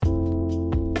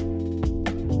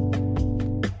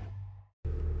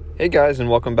Hey guys, and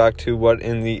welcome back to What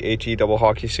in the HE Double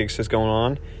Hockey Sticks is going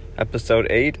on, episode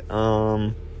 8.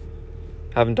 Haven't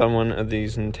done one of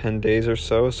these in 10 days or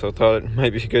so thought it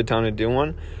might be a good time to do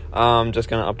one. Just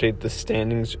gonna update the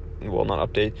standings. Well, not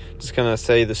update. Just gonna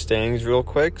say the standings real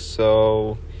quick.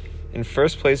 So, in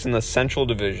first place in the Central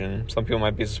Division, some people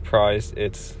might be surprised.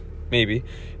 It's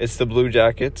the Blue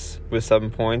Jackets with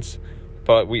 7 points,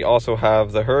 but we also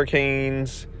have the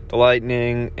Hurricanes, the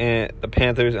Lightning, and the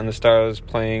Panthers and the Stars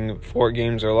playing 4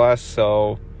 games or less.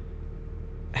 So,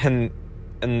 and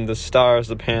the Stars,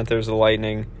 the Panthers, the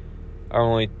Lightning are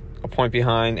only a point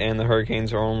behind, and the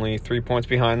Hurricanes are only 3 points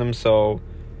behind them. So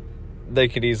they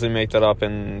could easily make that up,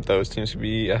 and those teams could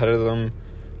be ahead of them.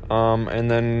 And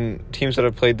then teams that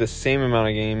have played the same amount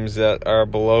of games that are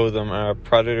below them are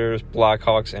Predators,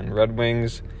 Blackhawks, and Red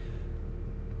Wings.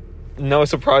 No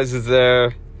surprises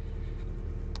there.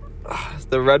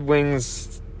 The Red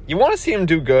Wings, you want to see them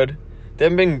do good. They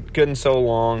haven't been good in so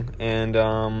long, and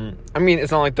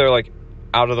it's not like they're like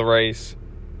out of the race.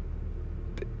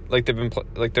 Like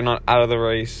they're not out of the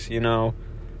race, you know.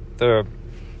 They're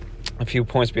a few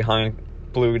points behind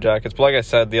Blue Jackets, but like I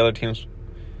said, the other teams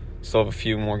still have a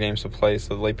few more games to play,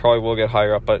 so they probably will get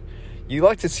higher up. But you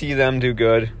like to see them do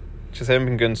good. Just haven't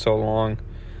been good in so long.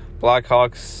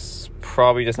 Blackhawks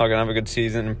probably just not gonna have a good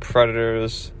season. And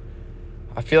Predators,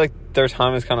 I feel like their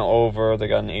time is kind of over. They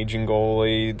got an aging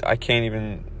goalie.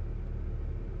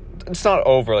 It's not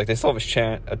over. Like, they still have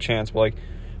a chance. But, like,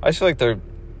 I just feel like their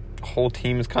whole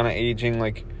team is kind of aging,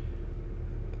 like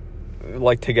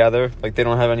together. Like, they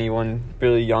don't have anyone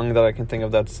really young that I can think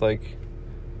of that's, like,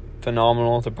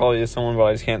 phenomenal. There probably is someone, but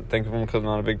I just can't think of him because I'm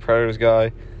not a big Predators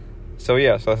guy. So,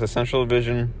 yeah. So, that's the Central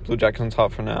Division. Blue Jackets on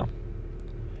top for now.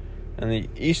 And the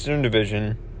Eastern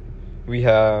Division, we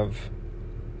have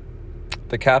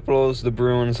the Capitals, the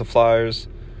Bruins, the Flyers.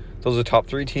 Those are the top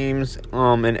 3 teams.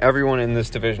 And everyone in this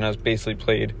division has basically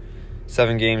played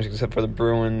 7 games except for the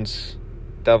Bruins,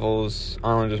 Devils,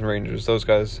 Islanders, and Rangers. Those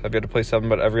guys have yet to play 7,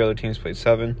 but every other team's played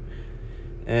 7.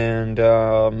 And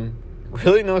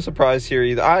really no surprise here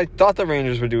either. I thought the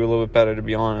Rangers would do a little bit better, to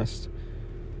be honest.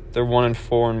 They're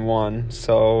 1-4-1,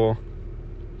 so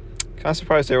kind of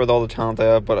surprised there with all the talent they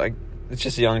have, but it's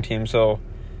just a young team, so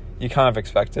you kind of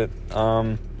expect it.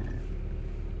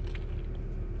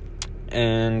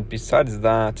 And besides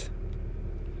that,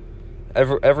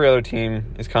 every other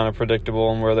team is kind of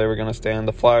predictable in where they were going to stand.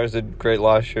 The Flyers did great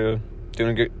last year,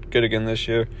 doing good again this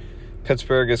year.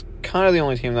 Pittsburgh is kind of the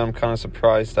only team that I'm kind of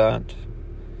surprised at.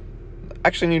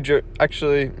 Actually, they're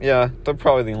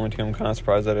probably the only team I'm kind of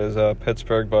surprised at is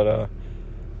Pittsburgh, but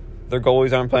their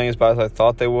goalies aren't playing as bad as I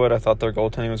thought they would. I thought their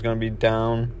goaltending was going to be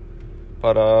down,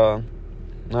 but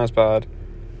not as bad.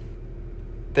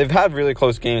 They've had really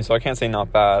close games, so I can't say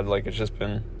not bad. Like, it's just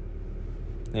been,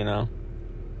 they've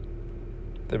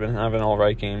been having all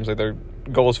right games. Like, their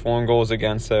goals for and goals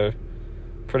against are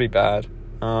pretty bad.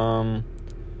 The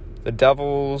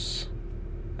Devils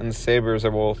and the Sabres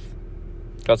are both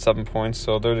got 7 points,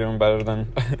 so they're doing better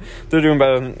than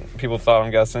people thought,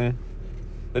 I'm guessing.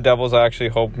 The Devils, I actually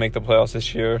hope, make the playoffs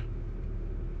this year.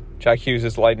 Jack Hughes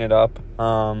is lighting it up.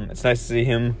 It's nice to see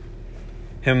him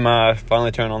finally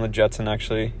turn on the Jets and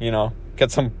actually, get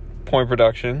some point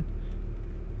production.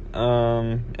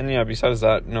 Besides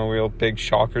that, no real big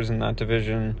shockers in that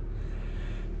division.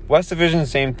 West Division,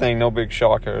 same thing, no big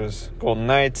shockers. Golden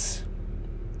Knights,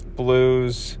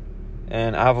 Blues,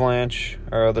 and Avalanche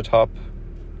are the top.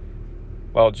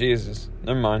 Well, Jesus,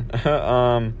 never mind.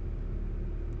 The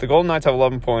Golden Knights have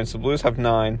 11 points, the Blues have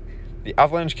 9. The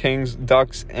Avalanche, Kings,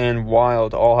 Ducks, and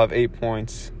Wild all have 8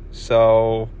 points.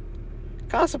 So,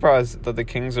 kind of surprised that the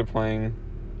Kings are playing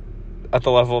at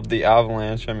the level of the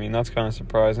Avalanche. I mean, that's kind of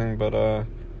surprising, but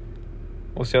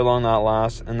we'll see how long that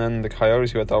lasts. And then the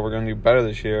Coyotes, who I thought were going to do better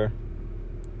this year,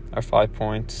 are 5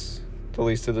 points, the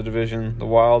least of the division. The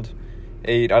Wild,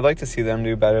 8. I'd like to see them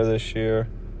do better this year.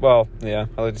 Well, yeah,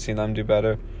 I'd like to see them do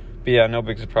better. But yeah, no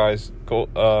big surprise.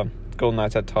 Golden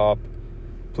Knights at top,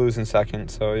 Blues in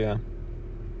second, so yeah.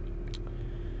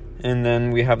 And then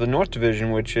we have the North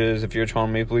Division, which is, if you're a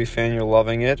Toronto Maple Leaf fan, you're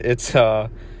loving it. It's they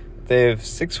have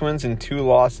 6 wins and 2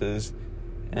 losses,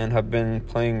 and have been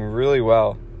playing really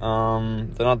well.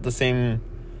 They're not the same.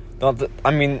 They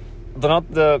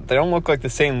don't look like the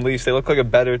same Leafs. They look like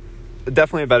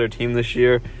definitely a better team this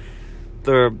year.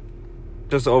 They're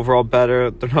just overall better.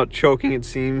 They're not choking, it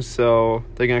seems, so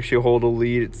they can actually hold a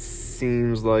lead. It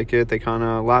seems like it.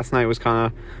 Last night was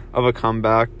kind of a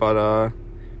comeback, but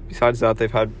besides that,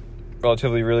 they've had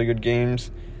relatively really good games.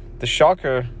 The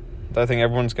shocker that I think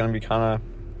everyone's going to be kind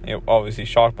of obviously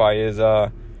shocked by is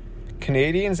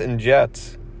Canadiens and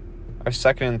Jets. are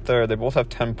second and third. They both have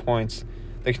 10 points.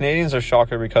 The Canadians are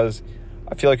shocker because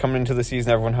I feel like coming into the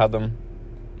season, everyone had them,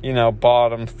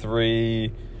 bottom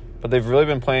 3. But they've really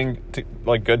been playing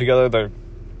good together.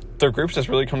 Their group's just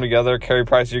really come together. Carey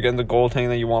Price, you're getting the goaltending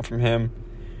that you want from him.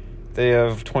 They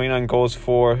have 29 goals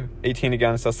for, 18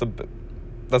 against. That's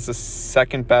the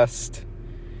second best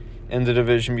in the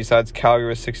division besides Calgary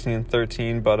with 16 and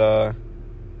 13. But,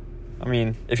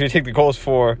 if you take the goals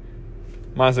for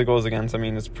minus the goals against,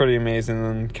 it's pretty amazing.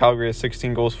 And Calgary has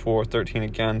 16 goals for, 13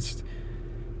 against.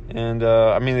 And,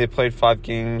 they played 5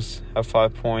 games, have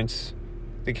 5 points.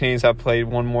 The Canadians have played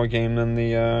one more game than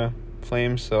the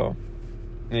Flames, so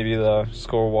maybe the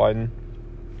score will widen.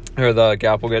 Or the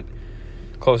gap will get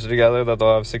closer together, that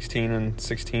they'll have 16 and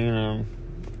 16,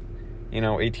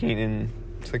 18 and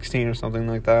 16 or something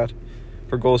like that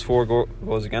for goals for,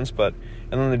 goals against. And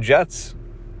then the Jets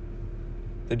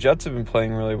have been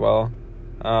playing really well.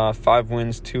 5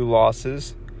 wins, 2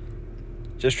 losses.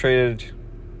 Just traded,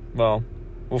 we'll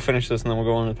finish this and then we'll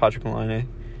go on to Patrik Laine.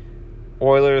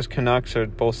 Oilers, Canucks are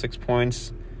both 6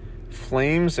 points.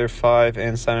 Flames are 5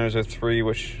 and Senators are 3,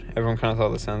 which everyone kind of thought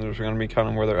the Senators were going to be kind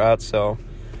of where they're at, so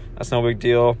that's no big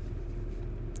deal.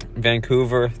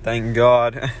 Vancouver, thank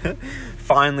God,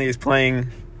 finally is playing.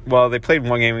 Well, they played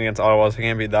one game against Ottawa, so I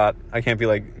can't be that. I can't be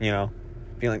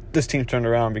being like, this team's turned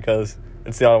around because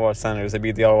it's the Ottawa Senators. They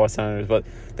beat the Ottawa Senators, but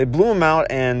they blew them out,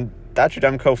 and Thatcher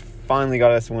Demko finally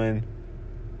got us a win,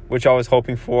 which I was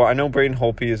hoping for. I know Braden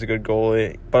Holtby is a good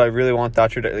goalie, but I really want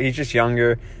Thatcher he's just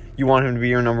younger. You want him to be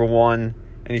your number one,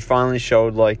 and he finally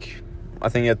showed, I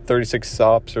think he had 36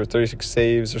 stops or 36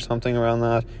 saves or something around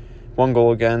that. 1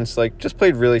 goal against, just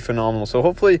played really phenomenal. So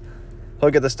hopefully he'll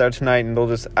get the start tonight, and they'll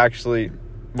just actually,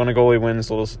 when a goalie wins,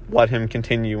 they'll just let him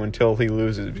continue until he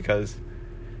loses, because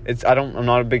I'm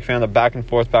not a big fan of the back and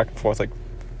forth.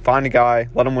 Find a guy,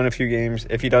 let him win a few games.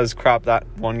 If he does crap that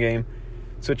one game,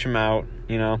 switch him out,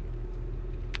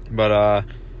 But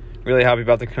really happy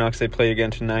about the Canucks. They play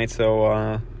again tonight,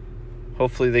 so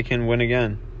hopefully they can win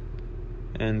again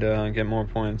and get more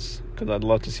points, because I'd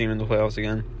love to see them in the playoffs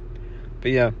again.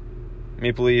 But yeah,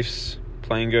 Maple Leafs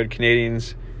playing good.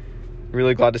 Canadians,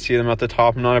 really glad to see them at the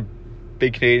top. I'm not a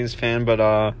big Canadians fan, but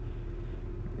I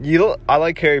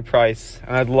like Carey Price,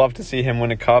 and I'd love to see him win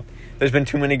a cup. There's been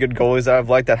too many good goalies that I've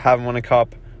liked that haven't won a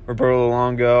cup. Roberto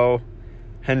Luongo,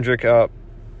 Hendrik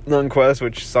Lundqvist,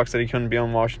 which sucks that he couldn't be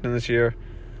on Washington this year.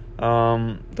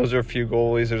 Those are a few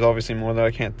goalies. There's obviously more that I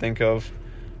can't think of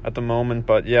at the moment,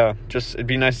 but yeah, it'd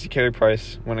be nice to see Carey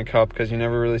Price win a cup, because you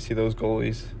never really see those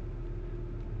goalies.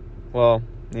 Well,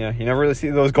 yeah, you never really see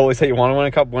those goalies that you want to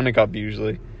win a cup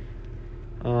usually.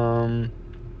 And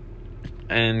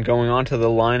going on to the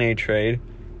Laine trade,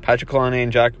 Patrik Laine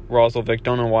and Jack Roslovic.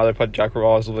 Don't know why they put Jack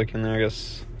Roslovic in there. I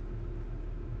guess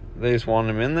they just wanted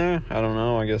him in there. I don't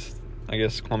know. I guess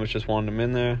Columbus just wanted him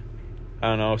in there. I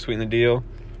don't know. Sweeten the deal.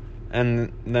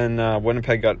 And then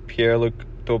Winnipeg got Pierre-Luc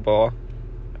Dubois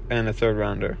and a 3rd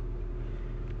rounder.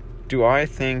 Do I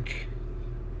think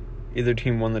either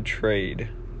team won the trade?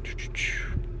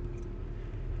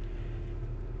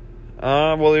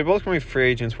 Well, they're both going to be free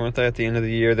agents, weren't they, at the end of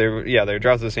the year? They were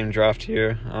drafted the same draft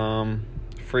year.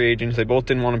 Free agents. They both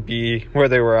didn't want to be where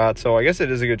they were at, so I guess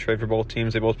it is a good trade for both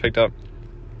teams. They both picked up.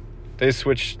 They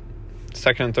switched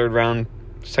second and third,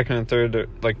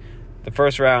 the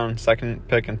first round, second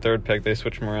pick and third pick, they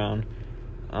switched them around.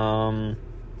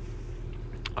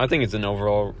 I think it's an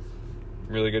overall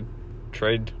really good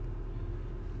trade.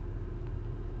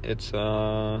 It's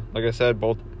like I said,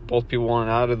 both people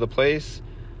wanted out of the place.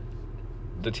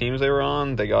 The teams they were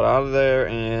on, they got out of there,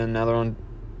 and now they're on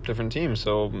different teams.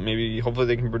 So hopefully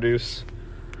they can produce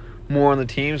more on the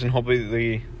teams, and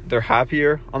hopefully they're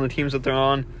happier on the teams that they're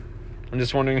on. I'm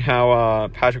just wondering how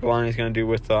Patrik Laine is going to do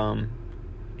with John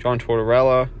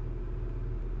Tortorella.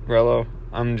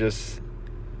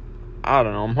 I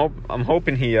don't know. I'm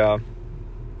hoping he does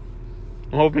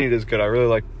good. I really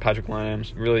like Patrik Laine.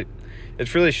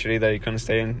 It's really shitty that he couldn't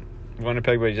stay in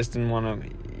Winnipeg, but he just didn't want to.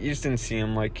 You just didn't see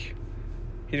him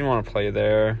he didn't want to play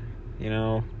there,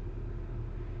 And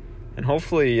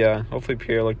hopefully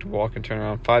Pierre-Luc Dubois can turn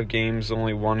around. 5 games,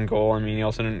 only 1 goal. He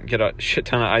also didn't get a shit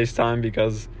ton of ice time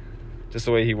because just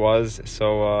the way he was.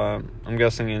 So I'm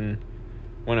guessing in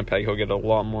Winnipeg he'll get a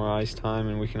lot more ice time,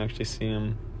 and we can actually see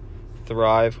him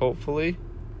thrive, hopefully.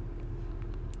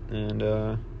 And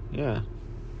yeah,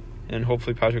 and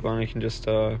hopefully Patrik Laine can just.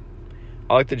 I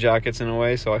like the Jackets in a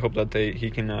way, so I hope that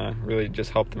he can really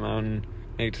just help them out and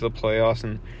make it to the playoffs.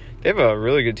 And they have a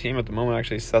really good team at the moment,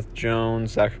 actually. Seth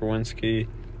Jones, Zach Werenski,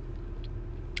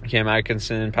 Cam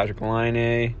Atkinson, Patrik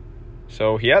Laine,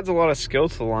 So he adds a lot of skill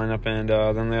to the lineup, and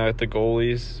then they have the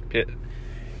goalies,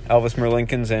 Elvis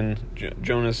Merlinkins and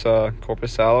Jonas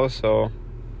Korpisalo. So,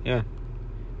 yeah.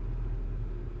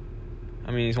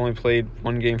 I mean, he's only played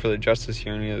one game for the Jets this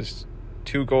year, and he has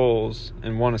 2 goals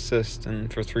and 1 assist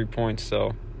and for 3 points.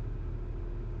 So,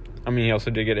 I mean, he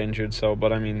also did get injured. So,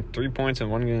 but I mean, 3 points in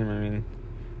 1 game. I mean,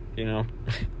 you know,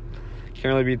 can't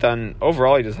really beat that. And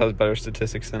overall, he just has better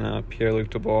statistics than Pierre-Luc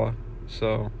Dubois.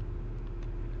 So,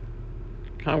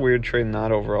 kind of weird trading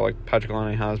that overall. Like, Patrick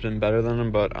Laine has been better than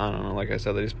him, but I don't know. Like I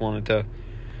said, they just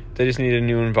need a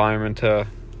new environment to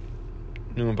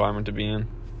be in.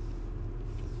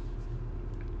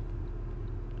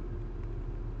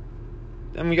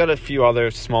 Then we got a few other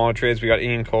smaller trades. We got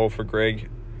Ian Cole for Greg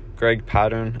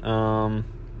Pattern.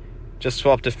 Just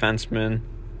swapped defenseman.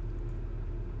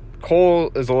 Cole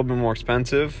is a little bit more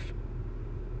expensive,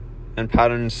 and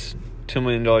Pattern's $2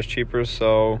 million cheaper.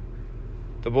 So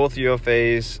they're both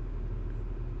UFAs.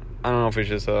 I don't know if it's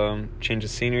just a change of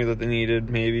scenery that they needed.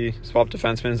 Maybe swap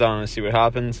defensemen. I don't know. See what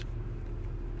happens.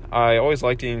 I always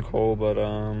liked Ian Cole, but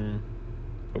it'll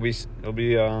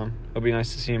be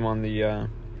nice to see him on the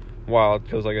Wild,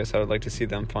 because like I said, I'd like to see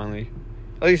them do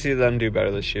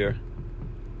better this year.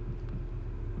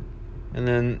 And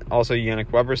then also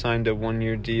Yannick Weber signed a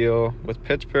 1-year deal with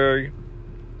Pittsburgh,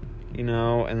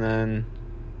 and then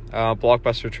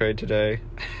blockbuster trade today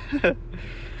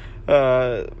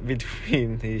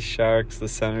between the Sharks, the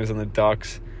Senators, and the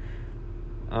Ducks.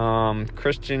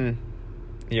 Christian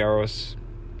Jaros,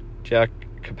 Jack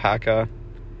Kapaka,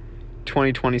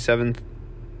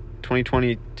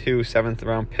 2022 7th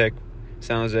round pick,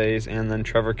 San Jose's, and then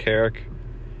Trevor Carrick.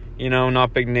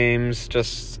 Not big names,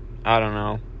 just, I don't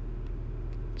know,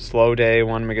 slow day,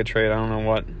 want to make a trade. I don't know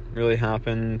what really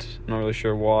happened, not really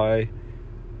sure why,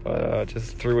 but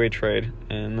just a 3-way trade,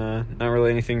 and not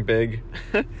really anything big.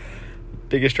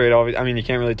 Biggest trade, obviously, I mean, you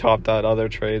can't really top that other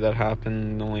trade that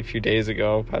happened only a few days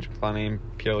ago, Patrick Laine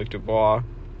and Pierre-Luc Dubois,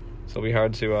 so it'll be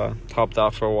hard to top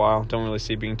that for a while. Don't really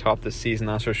see it being topped this season,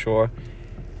 that's for sure.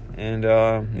 And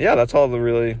that's all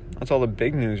the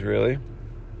big news, really.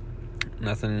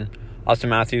 Nothing. Austin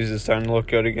Matthews is starting to look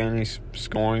good again. He's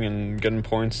scoring and getting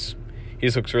points. He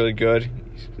just looks really good.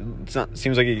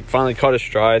 Seems like he finally caught his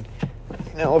stride.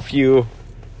 First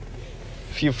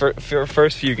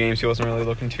few games he wasn't really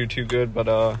looking too good,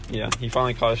 but he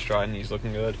finally caught his stride and he's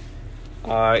looking good.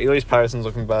 Elias Pettersson's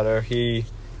looking better. The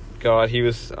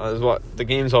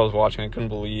games I was watching, I couldn't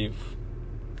believe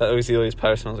that was Elias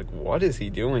Pettersson. I was like, what is he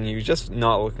doing? He was just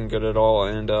not looking good at all.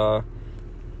 And,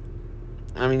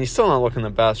 I mean, he's still not looking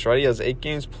the best, right? He has 8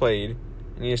 games played,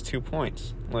 and he has 2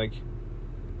 points. Like,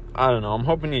 I don't know. I'm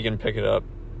hoping he can pick it up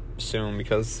soon,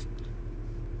 because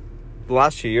the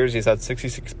last few years he's had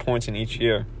 66 points in each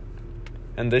year.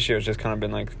 And this year it's just kind of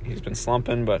been like he's been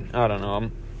slumping, but I don't know.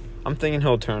 I'm thinking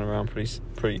he'll turn around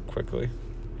pretty quickly.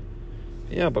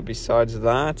 Yeah, but besides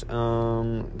that,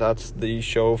 that's the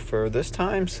show for this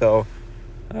time. So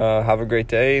have a great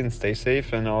day and stay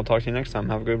safe, and I'll talk to you next time.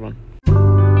 Have a good one.